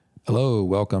Hello,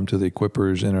 welcome to the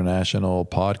Equippers International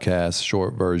podcast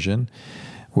short version.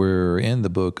 We're in the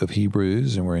book of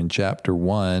Hebrews and we're in chapter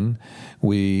 1.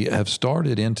 We have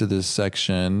started into this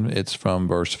section, it's from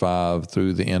verse 5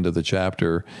 through the end of the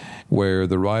chapter, where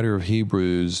the writer of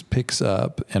Hebrews picks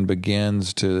up and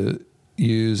begins to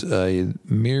use a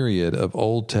myriad of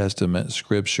Old Testament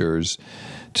scriptures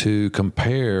to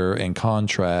compare and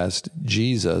contrast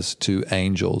Jesus to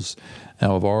angels.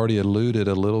 Now, I've already alluded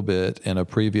a little bit in a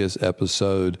previous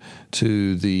episode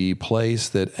to the place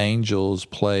that angels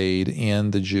played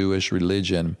in the Jewish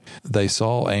religion. They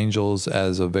saw angels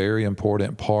as a very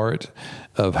important part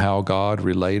of how God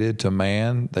related to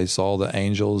man. They saw the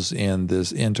angels in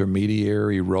this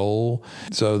intermediary role.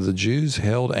 So the Jews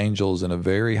held angels in a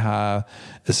very high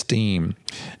esteem.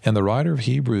 And the writer of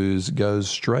Hebrews goes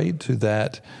straight to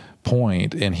that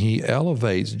point, and he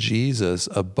elevates Jesus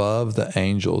above the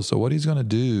angels. So what he's going to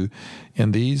do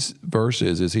in these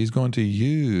verses is he's going to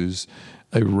use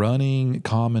a running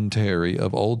commentary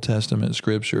of Old Testament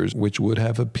scriptures, which would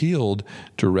have appealed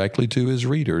directly to his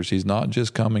readers. He's not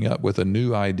just coming up with a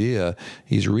new idea.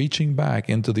 He's reaching back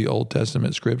into the Old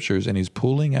Testament scriptures and he's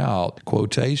pulling out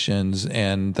quotations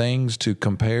and things to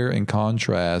compare and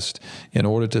contrast in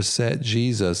order to set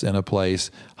Jesus in a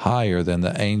place higher than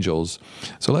the angels.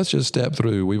 So let's just step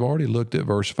through. We've already looked at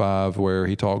verse 5 where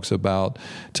he talks about,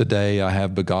 today I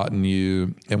have begotten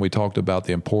you, and we talked about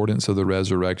the importance of the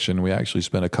resurrection. We actually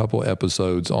spent a couple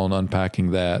episodes on unpacking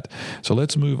that. So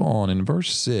let's move on. In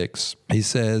verse 6, he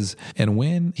says, and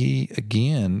when he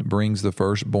again brings the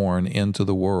firstborn into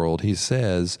the world, he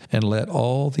says, and let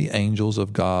all the angels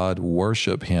of God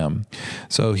worship him.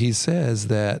 So he says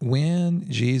that when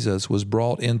Jesus was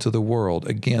brought into the world,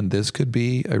 again, this could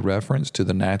be a reference to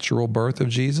the natural birth of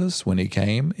Jesus when he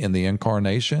came in the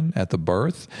incarnation at the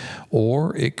birth,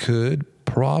 or it could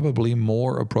probably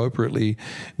more appropriately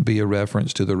be a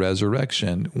reference to the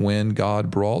resurrection when God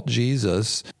brought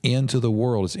Jesus into the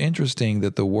world. It's interesting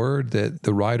that the word that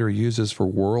the writer uses for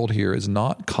world here is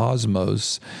not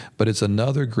cosmos, but it's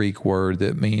another Greek word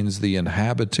that means the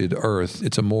inhabited earth.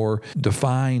 It's a more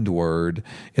defined word.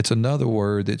 It's another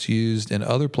word that's used in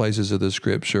other places of the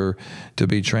scripture to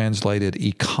be translated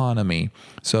economy.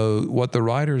 So what the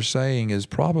writer is saying is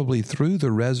probably through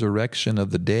the resurrection of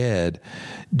the dead,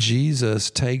 Jesus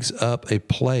takes up a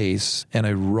place and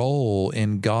a role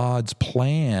in God's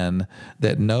plan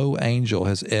that no angel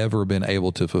has ever been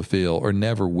able to fulfill or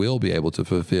never will be able to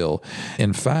fulfill.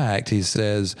 In fact, he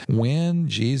says, when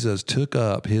Jesus took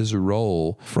up his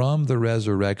role from the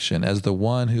resurrection as the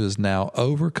one who has now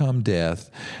overcome death,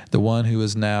 the one who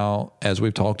is now, as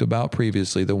we've talked about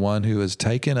previously, the one who has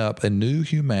taken up a new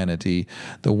humanity,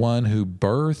 the one who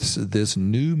births this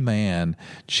new man,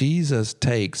 Jesus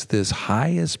takes this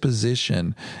highest position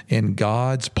in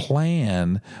God's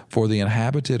plan for the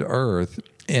inhabited earth,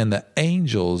 and the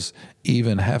angels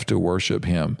even have to worship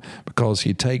him because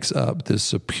he takes up this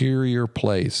superior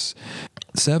place.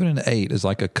 7 and 8 is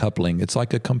like a coupling. It's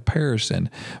like a comparison.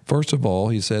 First of all,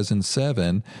 he says in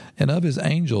 7, and of his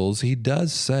angels he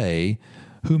does say,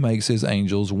 who makes his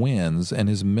angels winds and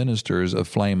his ministers a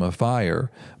flame of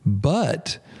fire.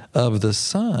 But of the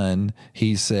Son,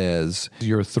 he says,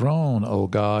 your throne, O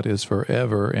God, is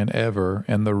forever and ever,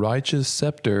 and the righteous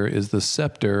scepter is the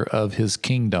scepter of his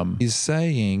kingdom. He's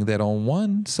saying that on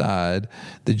one side,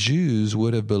 the Jews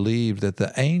would have believed that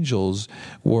the angels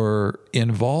were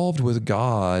involved with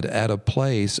God at a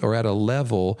place or at a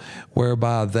level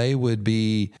whereby they would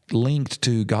be linked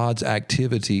to God's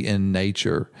activity in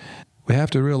nature. We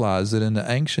have to realize that in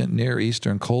the ancient Near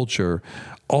Eastern culture,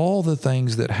 all the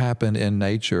things that happened in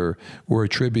nature were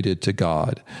attributed to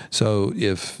God. So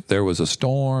if there was a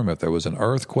storm, if there was an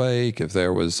earthquake, if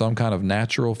there was some kind of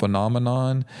natural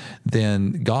phenomenon,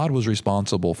 then God was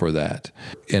responsible for that.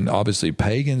 And obviously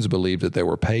pagans believed that there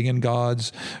were pagan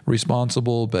gods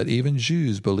responsible, but even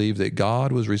Jews believed that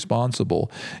God was responsible.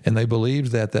 And they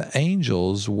believed that the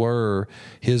angels were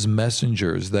his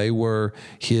messengers. They were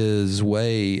his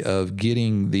way of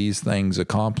getting these things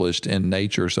accomplished in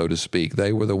nature, so to speak.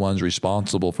 They were the ones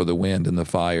responsible for the wind and the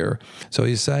fire. So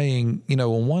he's saying,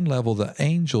 on one level, the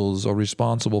angels are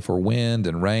responsible for wind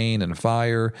and rain and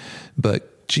fire, but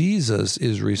Jesus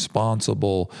is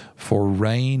responsible for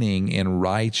reigning in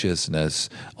righteousness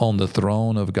on the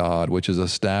throne of God, which is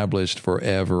established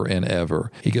forever and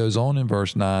ever. He goes on in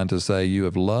verse 9 to say, you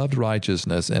have loved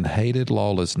righteousness and hated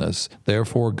lawlessness.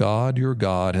 Therefore, God, your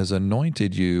God, has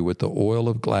anointed you with the oil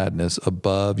of gladness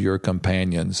above your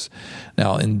companions.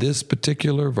 Now, in this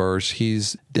particular verse,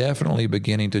 he's definitely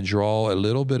beginning to draw a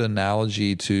little bit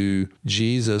analogy to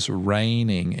Jesus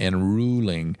reigning and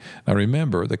ruling. Now,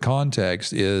 remember, the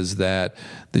context is that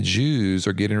the Jews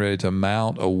are getting ready to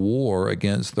mount a war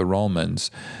against the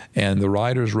Romans. And the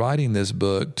writer's writing this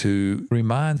book to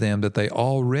remind them that they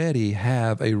already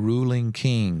have a ruling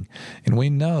king. And we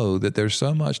know that there's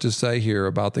so much to say here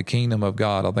about the kingdom of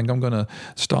God. I think I'm going to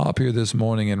stop here this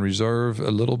morning and reserve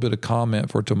a little bit of comment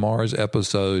for tomorrow's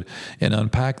episode and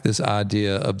unpack this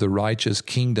idea of the righteous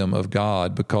kingdom of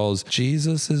God, because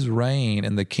Jesus' reign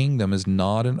in the kingdom is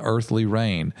not an earthly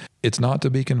reign. It's not to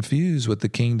be confused with the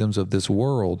kingdoms of this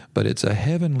world, but it's a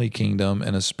heavenly kingdom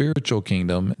and a spiritual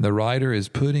kingdom. The writer is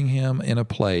putting him in a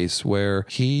place where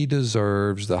he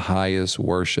deserves the highest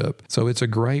worship. So it's a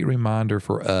great reminder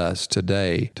for us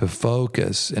today to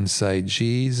focus and say,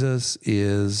 Jesus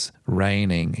is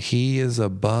reigning. He is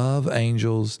above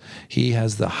angels. He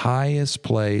has the highest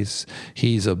place.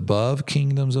 He's above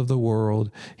kingdoms of the world.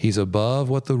 He's above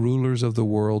what the rulers of the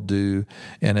world do.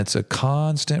 And it's a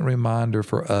constant reminder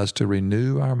for us to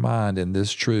renew our mind in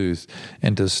this truth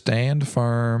and to stand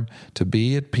firm, to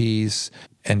be at peace,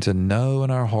 and to know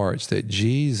in our hearts that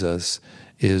Jesus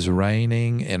is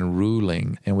reigning and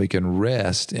ruling, and we can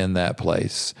rest in that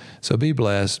place. So be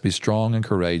blessed, be strong and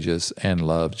courageous, and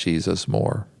love Jesus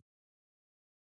more.